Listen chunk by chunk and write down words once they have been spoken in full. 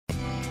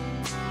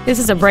This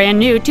is a brand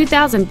new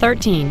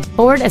 2013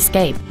 Ford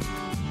Escape.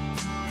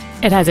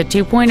 It has a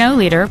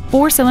 2.0-liter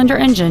four-cylinder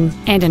engine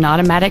and an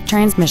automatic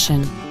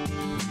transmission.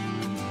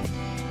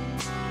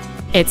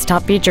 Its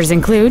top features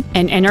include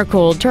an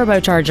intercooled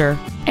turbocharger,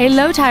 a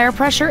low tire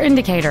pressure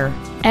indicator,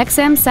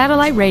 XM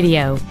satellite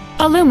radio,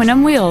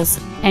 aluminum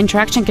wheels, and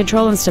traction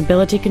control and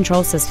stability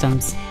control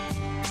systems.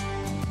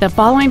 The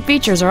following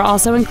features are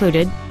also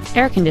included: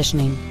 air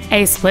conditioning,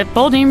 a split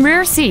folding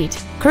rear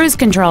seat, cruise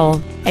control,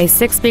 a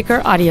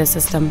 6-speaker audio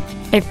system,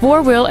 a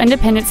 4-wheel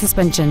independent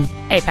suspension,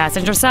 a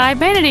passenger side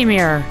vanity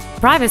mirror,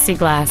 privacy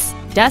glass,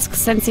 dusk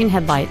sensing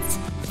headlights,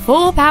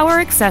 full power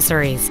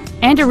accessories,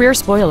 and a rear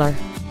spoiler.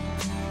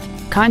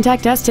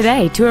 Contact us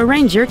today to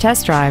arrange your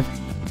test drive.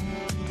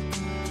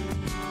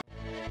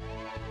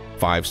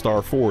 Five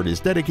Star Ford is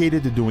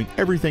dedicated to doing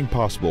everything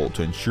possible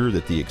to ensure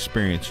that the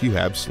experience you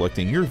have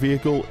selecting your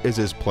vehicle is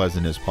as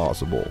pleasant as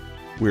possible.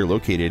 We're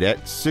located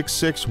at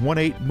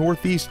 6618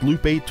 Northeast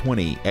Loop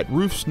 820 at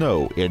Roof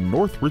Snow in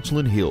North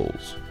Richland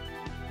Hills.